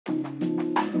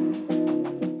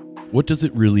What does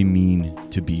it really mean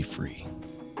to be free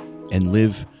and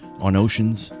live on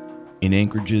oceans, in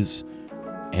anchorages,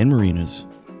 and marinas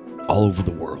all over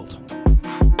the world?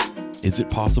 Is it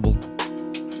possible?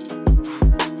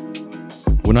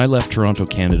 When I left Toronto,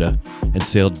 Canada, and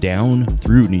sailed down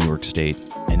through New York State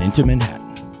and into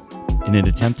Manhattan in an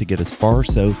attempt to get as far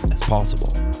south as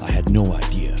possible, I had no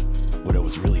idea what I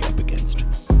was really up against.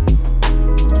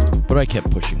 But I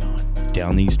kept pushing on,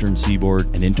 down the eastern seaboard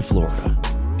and into Florida,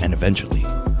 and eventually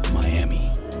Miami.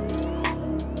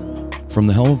 From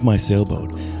the helm of my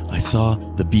sailboat, I saw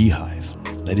the beehive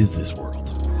that is this world.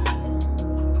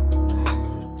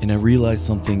 And I realized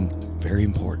something very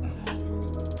important.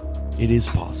 It is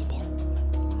possible.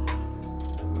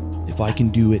 If I can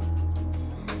do it,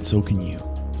 so can you.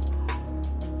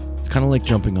 It's kind of like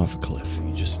jumping off a cliff.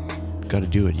 You just got to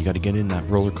do it. You got to get in that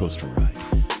roller coaster ride.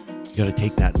 You got to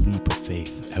take that leap of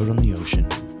faith out on the ocean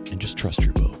and just trust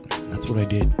your boat. And that's what I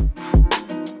did.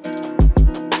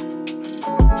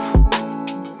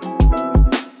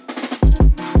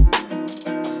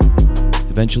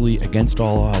 Eventually, against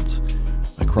all odds,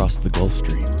 I crossed the Gulf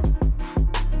Stream.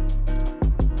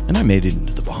 And I made it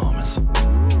into the Bahamas.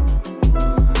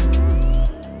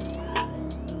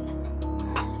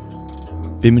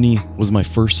 Bimini was my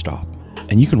first stop,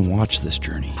 and you can watch this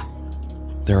journey.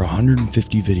 There are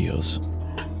 150 videos,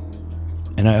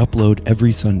 and I upload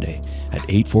every Sunday at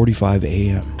 8:45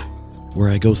 a.m., where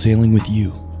I go sailing with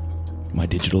you, my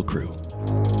digital crew.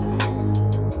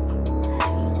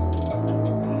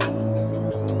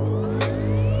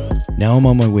 Now I'm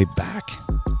on my way back,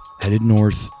 headed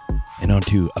north and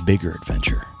onto a bigger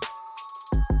adventure.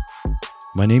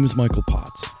 My name is Michael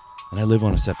Potts, and I live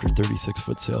on a Scepter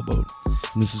 36-foot sailboat,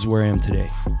 and this is where I am today,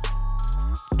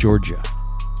 Georgia.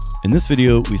 In this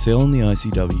video, we sail on the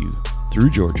ICW through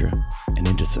Georgia and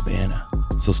into Savannah,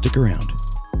 so stick around.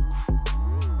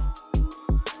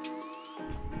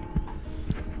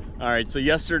 All right, so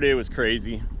yesterday was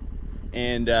crazy,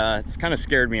 and it's kind of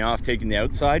scared me off taking the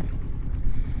outside.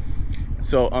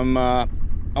 So I'm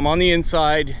on the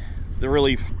inside, the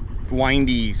really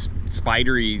windy,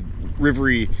 spidery,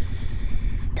 rivery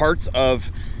parts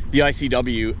of the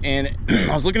ICW, and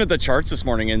I was looking at the charts this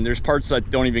morning, and there's parts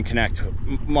that don't even connect.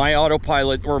 My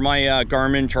autopilot or my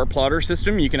Garmin chart plotter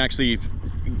system, you can actually,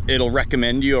 it'll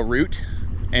recommend you a route,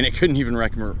 and it couldn't even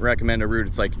recommend a route.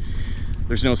 It's like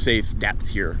there's no safe depth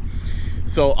here.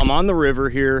 So I'm on the river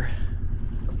here.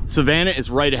 Savannah is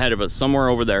right ahead of us, somewhere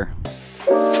over there.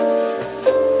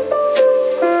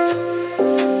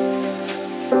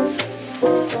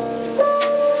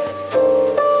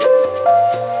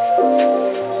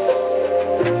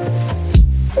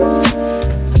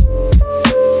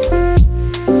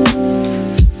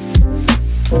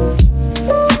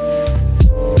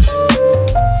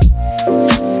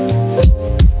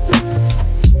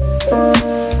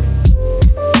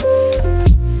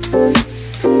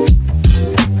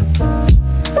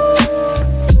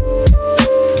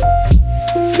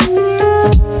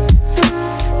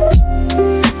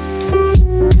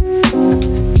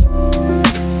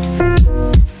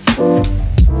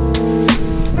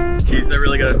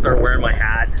 Start wearing my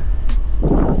hat.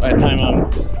 By the time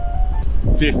I'm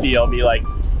 50, I'll be like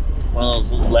one of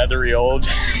those leathery old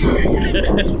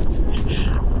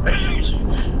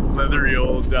leathery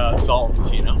old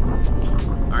salts, you know.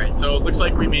 All right, so it looks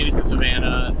like we made it to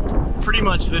Savannah. Pretty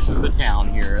much this is the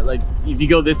town here. Like if you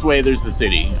go this way, there's the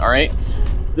city. All right,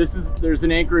 there's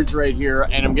an anchorage right here,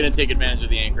 and I'm gonna take advantage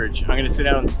of the anchorage. I'm gonna sit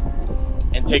down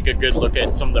and take a good look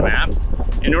at some of the maps.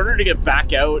 In order to get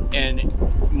back out and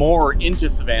more into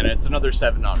Savannah, it's another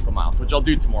 7 nautical miles, which I'll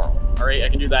do tomorrow. All right, I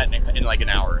can do that in like an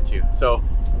hour or two. So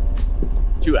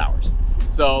 2 hours.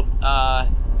 So I'm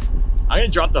gonna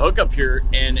drop the hook up here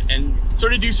and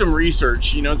sort of do some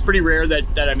research. You know, it's pretty rare that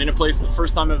I'm in a place. It's the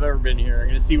first time I've ever been here. I'm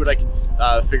gonna see what I can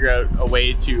figure out a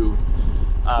way to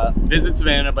visit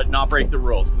Savannah but not break the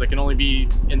rules, because I can only be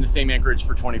in the same anchorage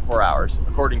for 24 hours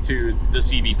according to the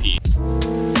CBP.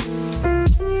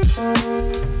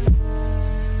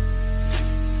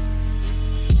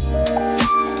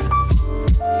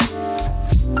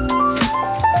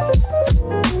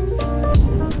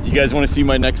 You guys want to see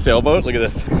my next sailboat? Look at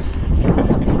this.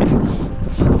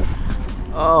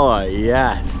 Oh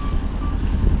yes.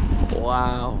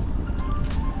 Wow.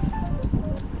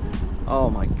 Oh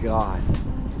my God.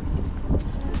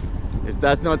 If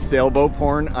that's not sailboat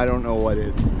porn, I don't know what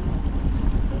is.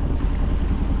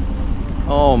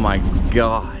 Oh my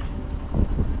God.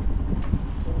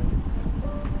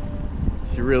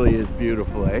 She really is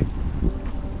beautiful, eh?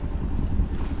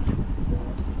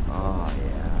 Oh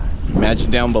yeah.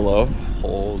 Imagine down below.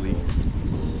 Holy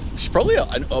She's probably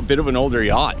a bit of an older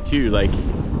yacht too, like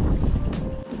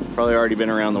probably already been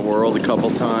around the world a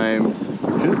couple times.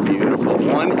 Just beautiful.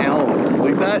 One helm,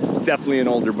 believe that? Definitely an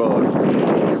older boat.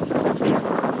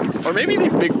 Or maybe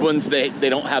these big ones, they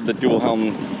don't have the dual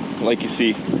helm like you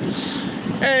see.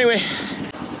 Anyway,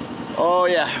 oh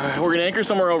yeah, we're gonna anchor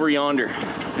somewhere over yonder.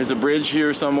 There's a bridge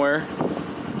here somewhere.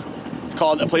 It's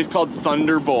called a place called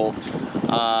Thunderbolt,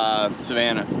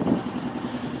 Savannah.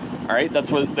 All right, that's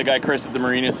what the guy Chris at the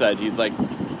marina said. He's like,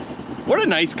 what a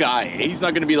nice guy. He's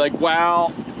not gonna be like,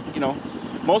 well, you know,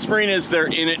 most marinas, they're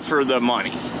in it for the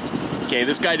money. Okay,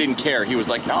 this guy didn't care. He was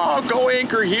like, no, go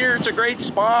anchor here, it's a great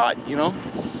spot, you know.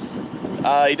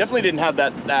 He definitely didn't have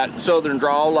that southern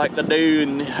drawl like they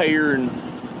do here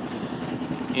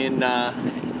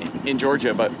in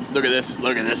Georgia. But look at this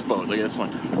boat, look at this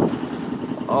one.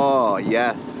 Oh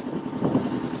yes,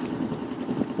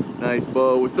 nice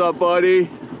boat. What's up, buddy?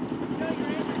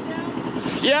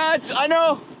 Yeah, I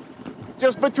know,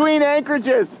 just between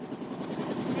anchorages.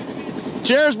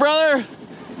 Cheers, brother.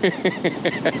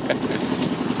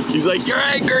 He's like, your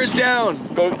anchor's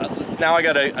down. Go. Now I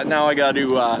gotta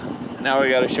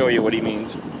show you what he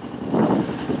means.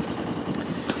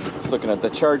 Just looking at the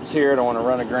charts here. I don't want to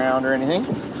run aground or anything.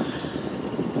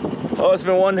 Oh, it's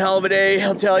been one hell of a day,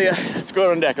 I'll tell you. Let's go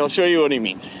on deck. I'll show you what he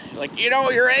means. He's like, you know,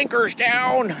 your anchor's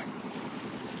down.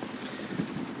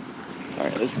 All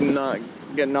right, let's not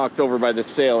get knocked over by the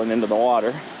sail and into the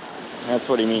water. That's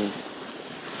what he means.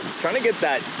 Trying to get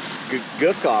that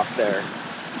gook off there.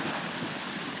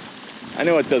 I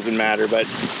know it doesn't matter, but,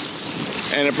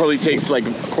 and it probably takes like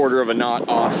a quarter of a knot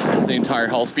off the entire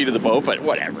hull speed of the boat, but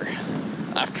whatever.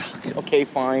 Okay,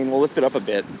 fine, we'll lift it up a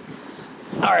bit.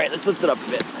 All right, let's lift it up a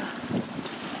bit.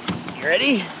 You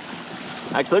ready?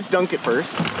 Actually, let's dunk it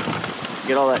first.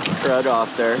 Get all that crud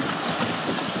off there.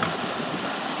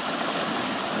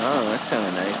 Oh, that's kind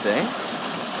of nice, eh?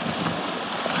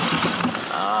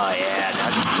 Oh yeah,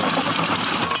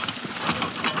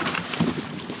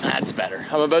 that's better.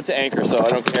 I'm about to anchor, so I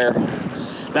don't care.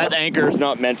 That anchor is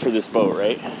not meant for this boat,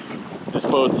 right? This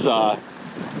boat's, oh,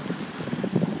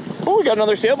 we got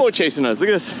another sailboat chasing us. Look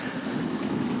at this.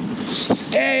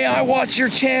 Hey, I watch your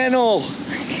channel.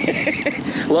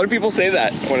 A lot of people say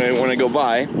that when I go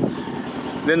by.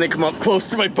 Then they come up close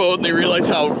to my boat and they realize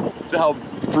how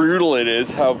brutal it is,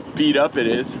 how beat up it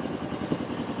is.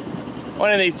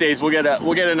 One of these days we'll get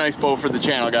a nice boat for the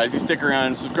channel, guys. You stick around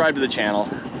and subscribe to the channel.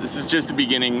 This is just the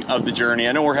beginning of the journey.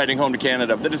 I know we're heading home to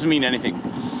Canada, but that doesn't mean anything.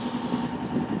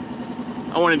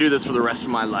 I want to do this for the rest of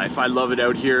my life. I love it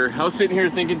out here. I was sitting here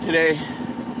thinking today,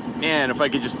 man, if I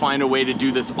could just find a way to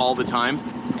do this all the time.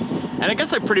 And I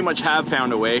guess I pretty much have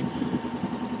found a way.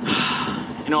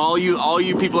 You know, all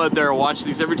you people out there watch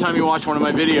these, every time you watch one of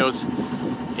my videos,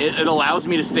 it allows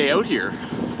me to stay out here.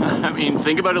 I mean,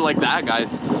 think about it like that,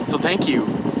 guys. So thank you.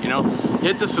 You know,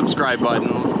 hit the subscribe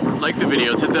button, like the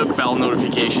videos, hit the bell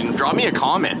notification, drop me a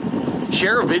comment,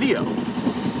 share a video,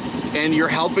 and you're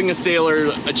helping a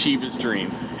sailor achieve his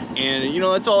dream. And you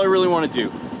know, that's all I really want to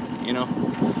do. You know,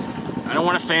 I don't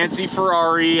want a fancy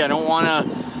Ferrari. I don't want to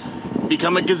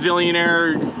become a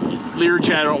gazillionaire,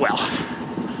 Learjet. Well,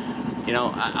 you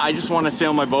know, I just want to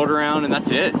sail my boat around, and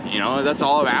that's it. You know, that's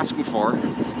all I'm asking for.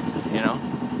 You know,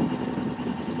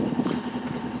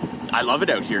 I love it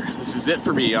out here. This is it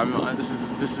for me. This is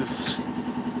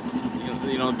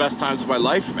you know, the best times of my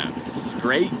life, man. This is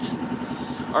great.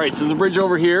 All right, so there's a bridge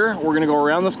over here. We're gonna go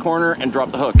around this corner and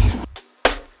drop the hook.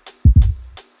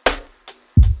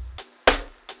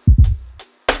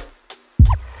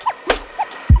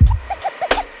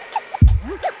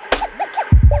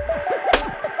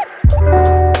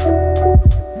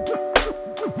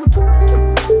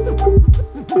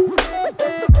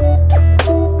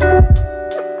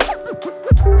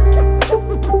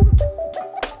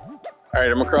 All right,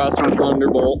 I'm across from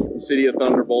Thunderbolt, the city of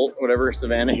Thunderbolt, whatever,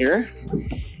 Savannah here.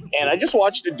 And I just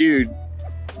watched a dude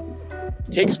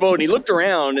take his boat and he looked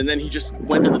around and then he just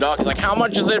went to the dock. He's like, how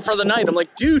much is it for the night? I'm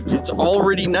like, dude, it's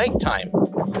already nighttime.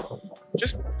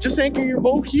 Just anchor your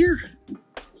boat here.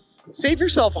 Save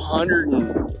yourself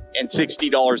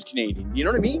 $160 Canadian. You know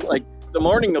what I mean? Like, the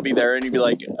morning they'll be there and you'll be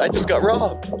like, I just got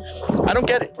robbed. I don't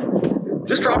get it.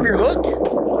 Just drop your hook.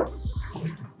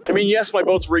 I mean, yes, my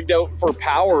boat's rigged out for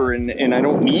power and I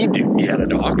don't need to be at a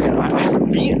dock.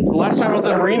 The last time I was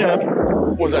at a marina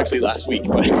was actually last week,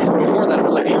 but before that it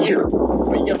was like a year.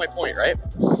 But you get my point, right?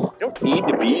 You don't need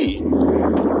to be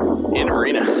in a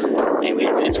marina. Anyway,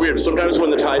 it's weird. Sometimes when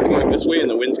the tide's going this way and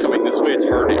the wind's coming this way, it's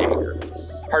hard to anchor.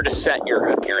 Hard to set your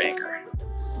anchor.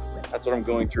 That's what I'm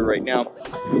going through right now.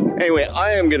 Anyway,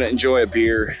 I am gonna enjoy a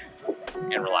beer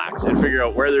and relax and figure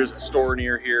out where there's a store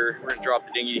near here. We're gonna drop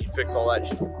the dinghy, fix all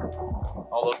that,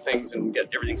 all those things, and get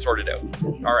everything sorted out.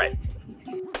 All right.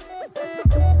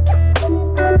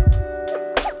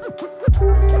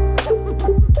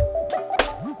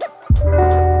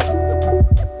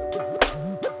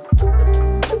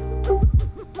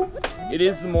 It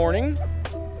is the morning,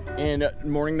 and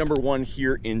morning number 1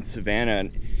 here in Savannah.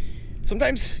 And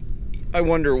sometimes I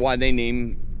wonder why they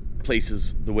name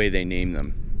places the way they name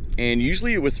them. And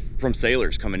usually it was from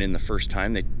sailors coming in the first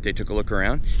time they took a look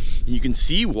around. And you can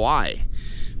see why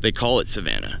they call it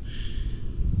Savannah.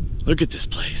 Look at this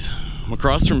place. I'm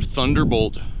across from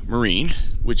Thunderbolt Marine,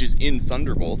 which is in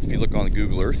Thunderbolt if you look on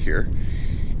Google Earth here.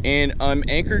 And I'm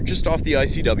anchored just off the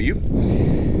ICW.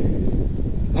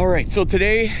 All right, so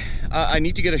today I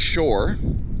need to get ashore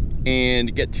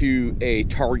and get to a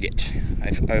target.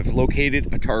 I've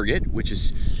located a target, which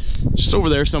is just over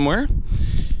there somewhere.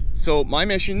 So my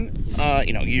mission,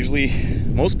 you know, usually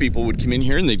most people would come in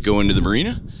here and they'd go into the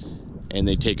marina and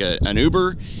they'd take an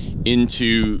Uber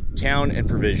into town and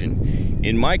provision.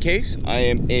 In my case, I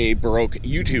am a broke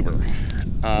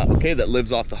YouTuber, okay, that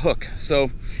lives off the hook. So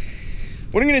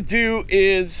what I'm gonna do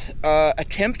is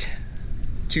attempt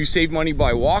to save money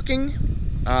by walking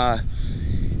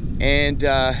and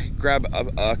grab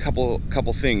a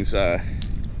couple things.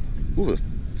 Ooh, a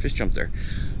fish jumped there.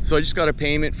 So I just got a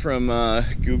payment from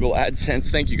Google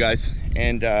AdSense. Thank you guys.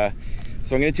 And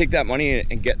so I'm gonna take that money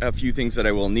and get a few things that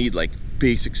I will need, like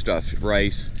basic stuff,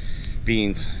 rice,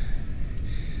 beans,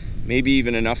 maybe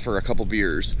even enough for a couple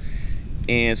beers.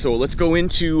 And so let's go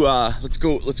into let's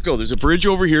go. There's a bridge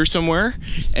over here somewhere,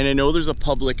 and I know there's a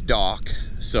public dock.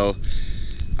 So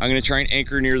I'm gonna try and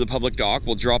anchor near the public dock.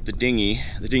 We'll drop the dinghy.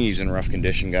 The dinghy's in rough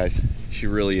condition, guys. She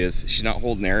really is. She's not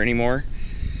holding air anymore.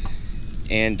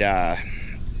 And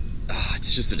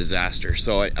it's just a disaster.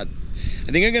 So I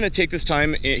think I'm gonna take this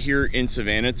time here in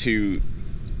Savannah to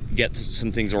get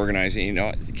some things organized. You know,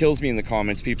 it kills me in the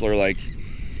comments. People are like,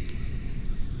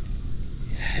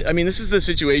 I mean, this is the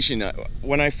situation.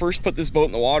 When I first put this boat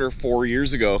in the water 4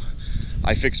 years ago,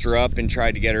 I fixed her up and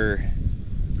tried to get her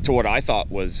to what I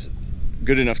thought was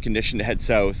good enough condition to head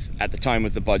south at the time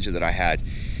with the budget that I had.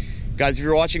 Guys, if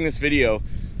you're watching this video,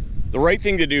 the right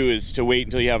thing to do is to wait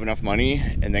until you have enough money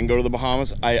and then go to the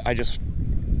Bahamas. I just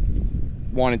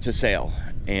wanted to sail,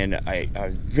 and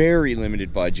I very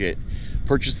limited budget,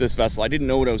 purchased this vessel. I didn't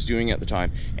know what I was doing at the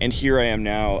time, and here I am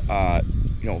now,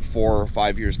 you know, 4 or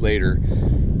 5 years later,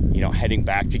 you know, heading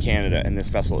back to Canada, and this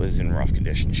vessel is in rough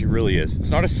condition. She really is. It's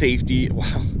not a safety,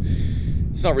 well,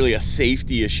 it's not really a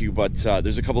safety issue, but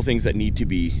there's a couple things that need to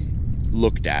be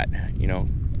looked at, you know,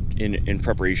 in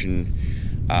preparation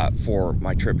for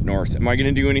my trip north. Am I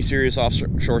going to do any serious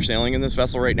offshore sailing in this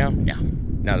vessel right now? No,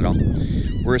 not at all.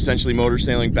 We're essentially motor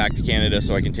sailing back to Canada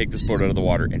so I can take this boat out of the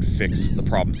water and fix the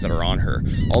problems that are on her.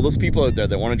 All those people out there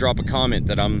that want to drop a comment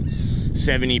that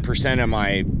 70% of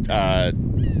my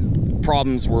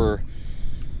problems were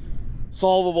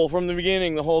solvable from the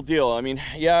beginning, the whole deal. I mean,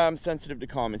 yeah, I'm sensitive to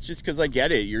comments just because I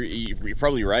get it. You're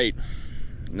probably right,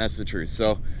 and that's the truth.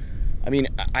 So I mean,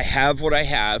 I have what I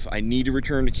have. I need to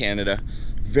return to Canada,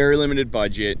 very limited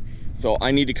budget, so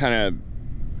I need to kind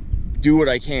of do what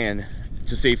I can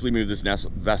to safely move this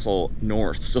vessel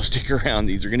north. So stick around,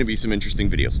 these are going to be some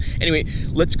interesting videos. Anyway,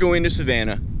 let's go into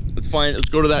Savannah. Let's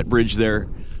go to that bridge there,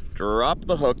 drop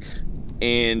the hook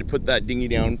and put that dinghy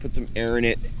down, put some air in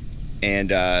it, and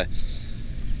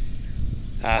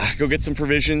go get some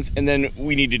provisions. And then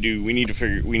we need to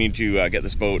get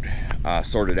this boat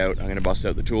sorted out. I'm gonna bust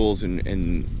out the tools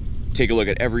and take a look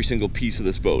at every single piece of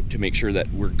this boat to make sure that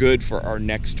we're good for our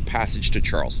next passage to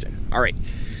Charleston. All right,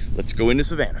 let's go into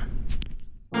Savannah.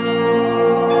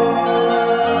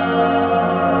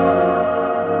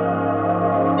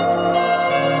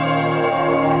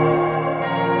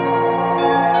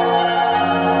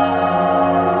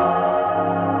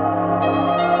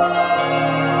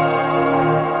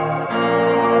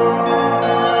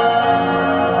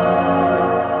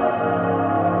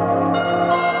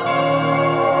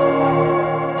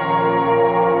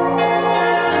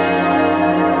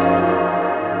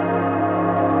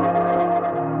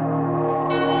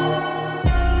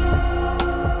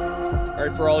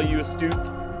 For all you astute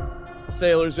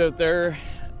sailors out there,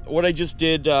 what I just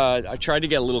did, I tried to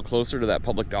get a little closer to that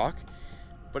public dock,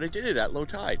 but I did it at low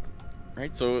tide,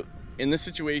 right? So in this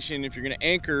situation, if you're going to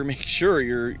anchor, make sure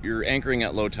you're anchoring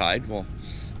at low tide. Well,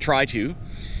 try to,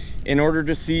 in order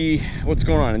to see what's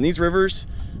going on. And these rivers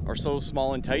are so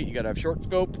small and tight, you got to have short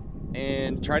scope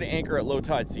and try to anchor at low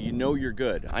tide so you know you're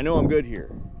good. I know I'm good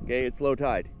here. Okay, it's low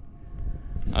tide.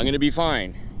 I'm going to be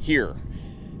fine here.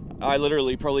 I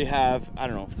literally probably have, I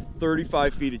don't know,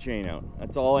 35 feet of chain out.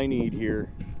 That's all I need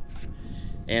here.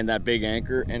 And that big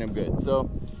anchor, and I'm good. So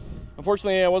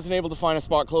unfortunately I wasn't able to find a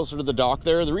spot closer to the dock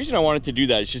there. The reason I wanted to do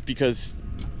that is just because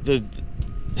the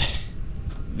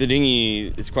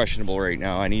dinghy is questionable right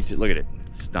now. I need to look at it.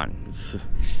 It's done. So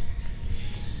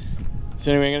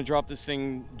anyway, I'm gonna drop this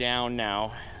thing down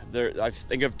now. I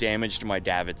think I've damaged my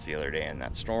davits the other day in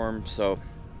that storm, so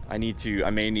I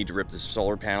may need to rip this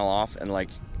solar panel off and like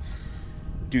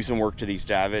do some work to these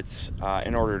davits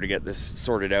in order to get this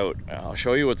sorted out. I'll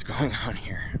show you what's going on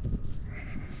here.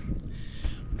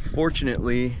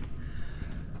 Unfortunately,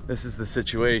 this is the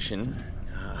situation.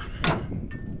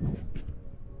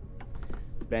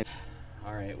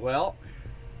 All right, well,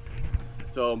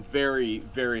 so I'm very,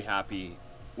 very happy.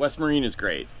 West Marine is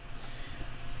great.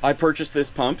 I purchased this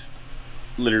pump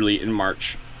literally in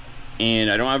March,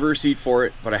 and I don't have a receipt for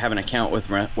it, but I have an account with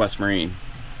West Marine,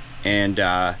 and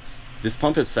this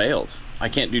pump has failed. I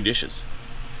can't do dishes.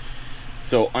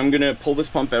 So I'm gonna pull this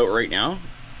pump out right now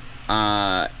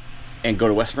and go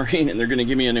to West Marine, and they're gonna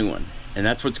give me a new one. And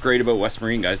that's what's great about West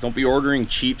Marine, guys. Don't be ordering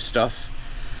cheap stuff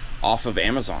off of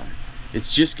Amazon.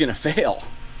 It's just gonna fail.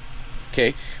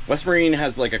 Okay, West Marine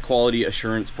has like a quality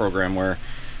assurance program where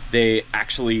they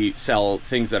actually sell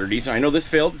things that are decent. I know this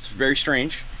failed, it's very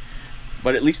strange,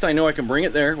 but at least I know I can bring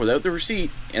it there without the receipt,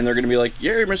 and they're gonna be like,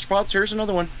 yeah, Mr. Potts, here's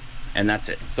another one. And that's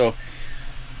it. So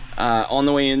on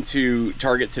the way into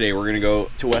Target today, we're gonna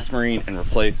go to West Marine and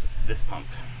replace this pump.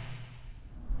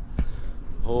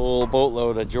 Whole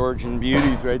boatload of Georgian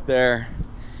beauties right there.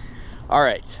 All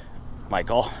right,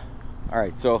 Michael. All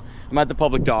right, so I'm at the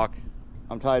public dock.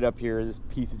 I'm tied up here, this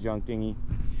piece of junk dinghy.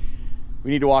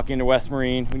 We need to walk into West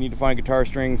Marine. We need to find guitar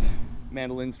strings,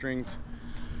 mandolin strings,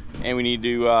 and we need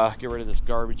to get rid of this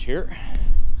garbage here.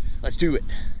 Let's do it.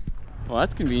 Well,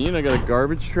 that's convenient. I got a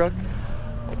garbage truck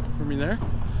for me there.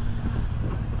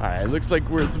 All right, it looks like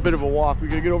it's a bit of a walk. We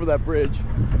gotta get over that bridge.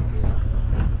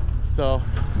 So,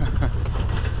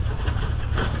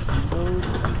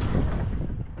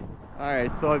 all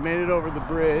right, so I made it over the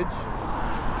bridge,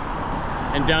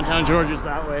 and downtown Georgia's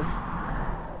that way.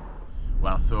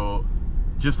 Wow, so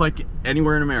just like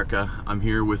anywhere in America, I'm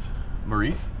here with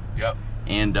Maurice. Yep.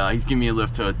 And he's giving me a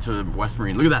lift to West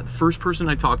Marine. Look at that, the first person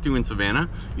I talked to in Savannah,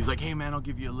 he's like, hey man, I'll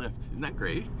give you a lift. Isn't that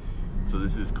great? So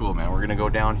this is cool, man. We're gonna go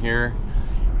down here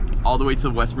all the way to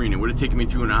the West Marine. It would have taken me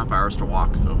 2.5 hours to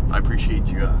walk, so I appreciate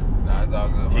you nah, it's all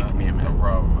good, taking me in, man. No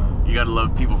problem, man. You gotta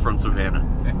love people from Savannah.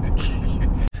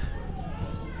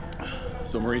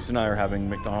 So Maurice and I are having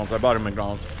McDonald's. I bought a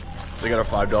McDonald's. They got a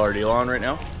 $5 deal on right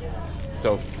now.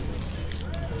 So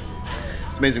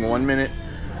it's amazing. 1 minute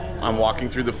I'm walking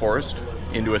through the forest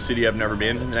into a city I've never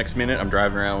been. The next minute I'm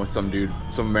driving around with some dude,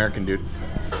 some American dude.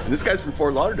 And this guy's from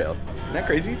Fort Lauderdale. Isn't that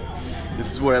crazy?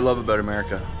 This is what I love about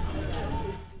America.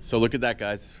 So look at that,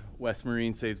 guys. West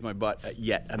Marine saves my butt at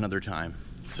yet another time.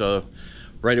 So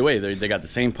right away, they got the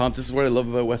same pump. This is what I love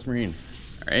about West Marine.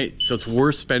 All right, so it's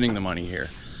worth spending the money here.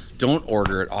 Don't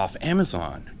order it off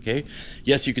Amazon, okay?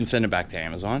 Yes, you can send it back to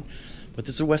Amazon, but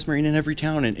there's a West Marine in every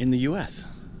town in the US.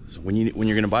 So when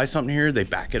you're gonna buy something here, they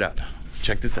back it up.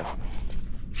 Check this out.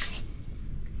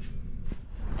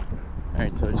 All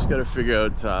right, so I just gotta figure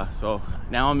out, so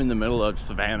now I'm in the middle of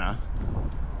Savannah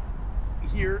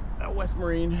here at West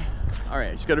Marine. All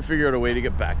right, just gotta figure out a way to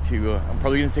get back to, I'm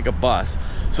probably gonna take a bus.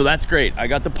 So that's great, I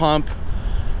got the pump,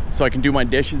 so I can do my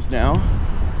dishes now.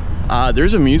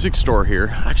 There's a music store here.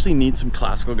 I actually need some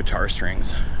classical guitar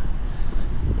strings.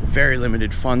 Very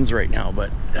limited funds right now,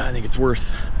 but I think it's worth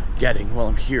getting while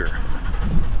I'm here.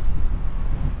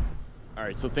 All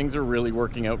right, so things are really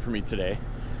working out for me today.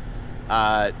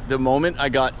 The moment I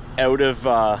got out of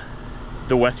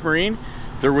the West Marine,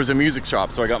 there was a music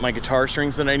shop, so I got my guitar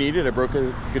strings that I needed. I broke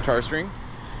a guitar string.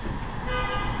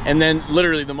 And then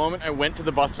literally the moment I went to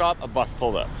the bus stop, a bus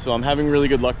pulled up. So I'm having really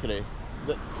good luck today.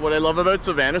 What I love about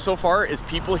Savannah so far is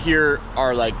people here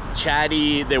are like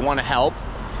chatty, they want to help.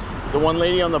 The one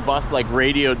lady on the bus like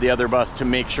radioed the other bus to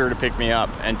make sure to pick me up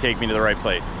and take me to the right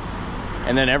place.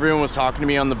 And then everyone was talking to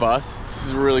me on the bus. This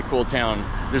is a really cool town.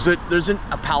 There's a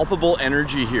palpable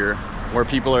energy here where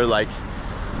people are like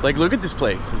look at this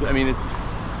place. I mean,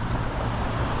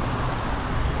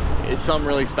 it's something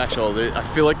really special. I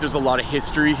feel like there's a lot of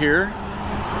history here.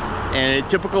 And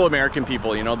typical American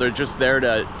people, you know, they're just there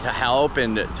to help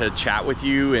and to chat with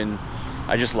you, and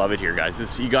I just love it here,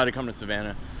 guys. You got to come to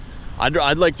Savannah.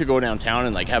 I'd like to go downtown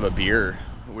and like have a beer.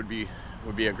 It would be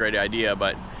a great idea,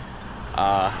 but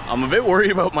I'm a bit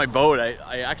worried about my boat.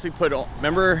 I actually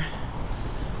remember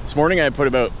This morning I put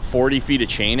about 40 feet of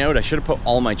chain out. I should have put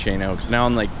all my chain out because now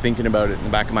I'm like thinking about it in the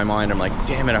back of my mind. I'm like,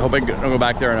 damn it, I hope I don't go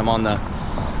back there and I'm on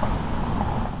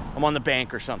the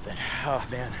bank or something. Oh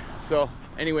man. So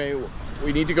anyway,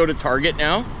 we need to go to Target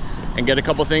now and get a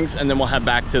couple things, and then we'll head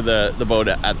back to the boat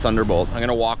at Thunderbolt. I'm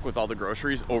gonna walk with all the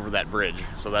groceries over that bridge.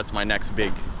 So that's my next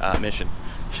big mission.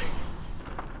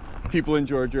 People in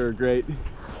Georgia are great.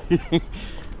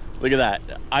 Look at that.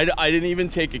 I didn't even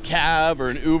take a cab or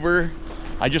an Uber.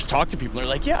 I just talked to people. They're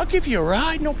like, yeah, I'll give you a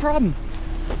ride, no problem.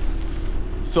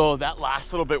 So that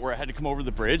last little bit where I had to come over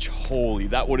the bridge, holy,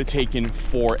 that would have taken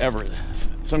forever.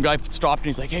 Some guy stopped and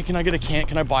he's like, hey, can I get a can?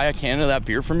 Can I buy a can of that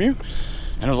beer from you?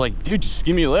 And I was like, dude, just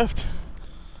give me a lift.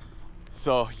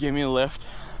 So he gave me a lift.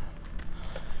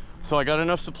 So I got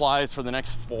enough supplies for the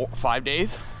next 5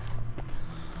 days.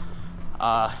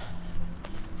 Until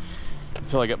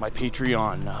I get my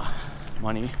Patreon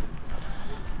money.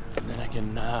 And then I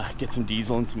can get some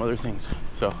diesel and some other things.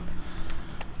 So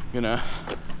yeah,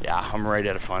 I'm right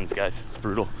out of funds, guys. It's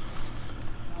brutal.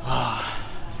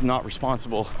 It's not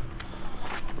responsible.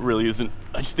 It really isn't.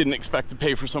 I just didn't expect to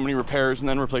pay for so many repairs and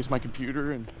then replace my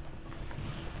computer, and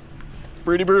it's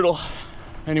pretty brutal.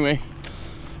 Anyway,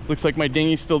 looks like my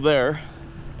dinghy's still there.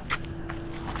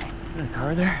 Is there a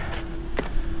car there?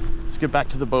 Let's get back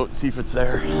to the boat and see if it's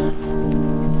there.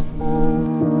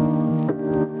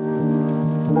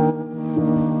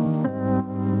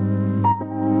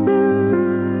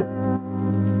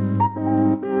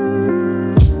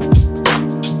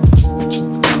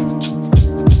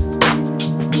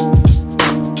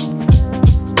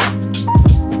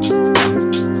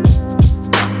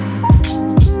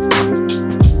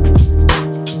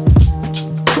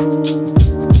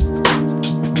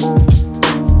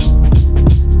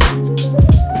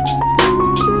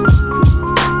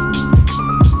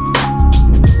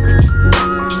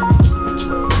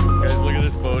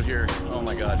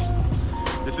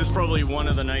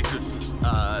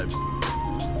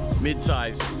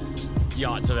 Mid-sized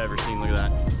yachts I've ever seen. Look at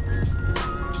that.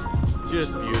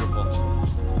 Just beautiful.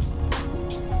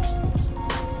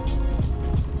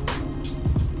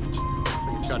 Looks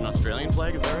like it's got an Australian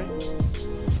flag, is that right?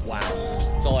 Wow.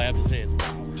 That's all I have to say is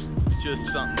wow.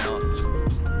 Just something else.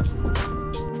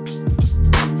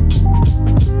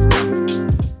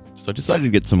 So I decided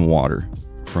to get some water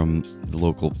from the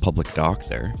local public dock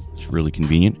there. It's really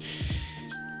convenient.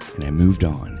 And I moved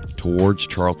on towards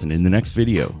Charleston. In the next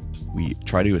video, we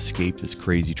try to escape this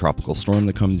crazy tropical storm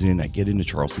that comes in. I get into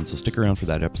Charleston, so stick around for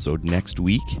that episode next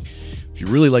week. If you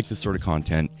really like this sort of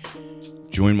content,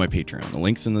 join my Patreon. The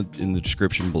link's in the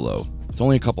description below. It's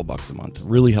only a couple bucks a month. It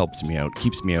really helps me out,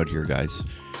 keeps me out here, guys.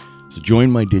 So join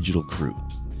my digital crew.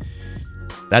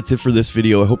 That's it for this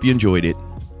video. I hope you enjoyed it.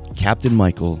 Captain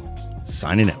Michael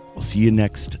signing out. We'll see you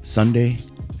next Sunday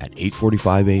at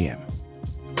 8:45 a.m.